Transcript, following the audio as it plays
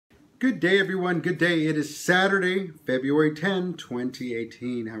Good day, everyone. Good day. It is Saturday, February 10,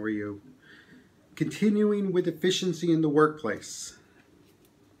 2018. How are you? Continuing with efficiency in the workplace.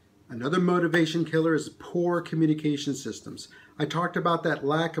 Another motivation killer is poor communication systems. I talked about that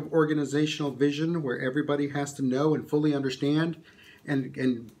lack of organizational vision where everybody has to know and fully understand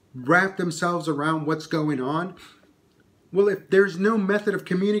and wrap themselves around what's going on. Well, if there's no method of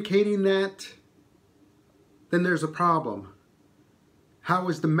communicating that, then there's a problem. How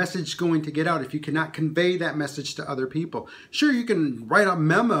is the message going to get out if you cannot convey that message to other people? Sure, you can write a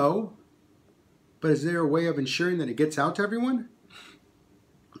memo, but is there a way of ensuring that it gets out to everyone?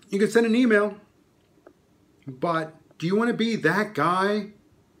 You can send an email, but do you want to be that guy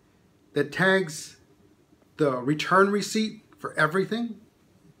that tags the return receipt for everything?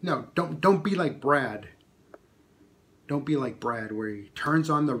 No, don't be like Brad. Don't be like Brad, where he turns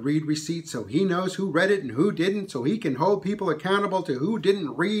on the read receipt so he knows who read it and who didn't, so he can hold people accountable to who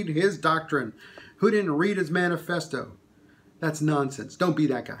didn't read his doctrine, who didn't read his manifesto. That's nonsense. Don't be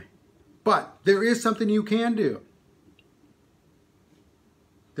that guy. But there is something you can do.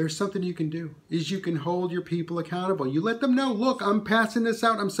 There's something you can do, is you can hold your people accountable. You let them know, look, I'm passing this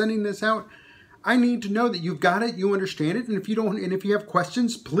out, I'm sending this out. I need to know that you've got it, you understand it, and if you don't, and if you have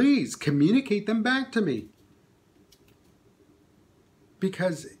questions, please communicate them back to me.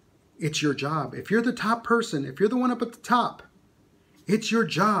 Because it's your job. If you're the top person, if you're the one up at the top, it's your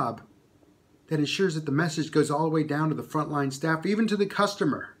job that ensures that the message goes all the way down to the frontline staff, even to the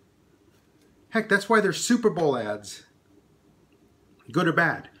customer. Heck, that's why there's Super Bowl ads, good or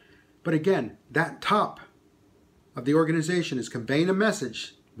bad. But again, that top of the organization is conveying a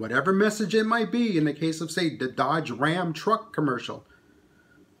message, whatever message it might be. In the case of, say, the Dodge Ram truck commercial,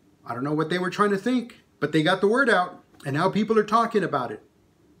 I don't know what they were trying to think, but they got the word out. And now people are talking about it.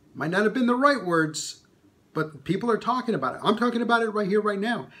 Might not have been the right words, but people are talking about it. I'm talking about it right here, right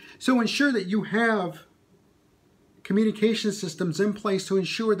now. So ensure that you have communication systems in place to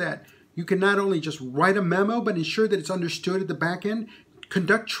ensure that you can not only just write a memo, but ensure that it's understood at the back end.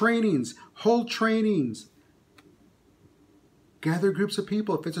 Conduct trainings, hold trainings. Gather groups of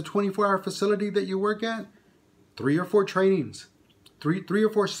people. If it's a 24-hour facility that you work at, 3 or 4 trainings, three or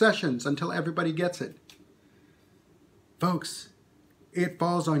 4 sessions until everybody gets it. Folks, it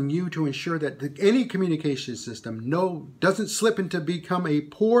falls on you to ensure that any communication system doesn't slip into become a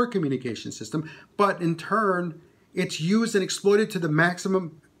poor communication system, but in turn, it's used and exploited to the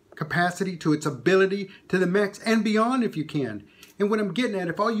maximum capacity, to its ability, to the max and beyond if you can. And what I'm getting at,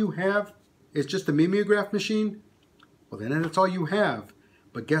 if all you have is just a mimeograph machine, well then that's all you have.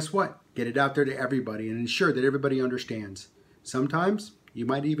 But guess what? Get it out there to everybody and ensure that everybody understands. Sometimes you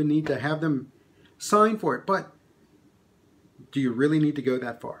might even need to have them sign for it, but do you really need to go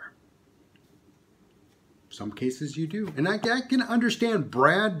that far? Some cases you do. And I can understand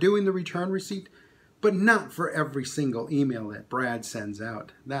Brad doing the return receipt, but not for every single email that Brad sends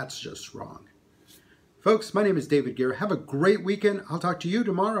out. That's just wrong. Folks, my name is David Guerra. Have a great weekend. I'll talk to you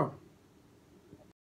tomorrow.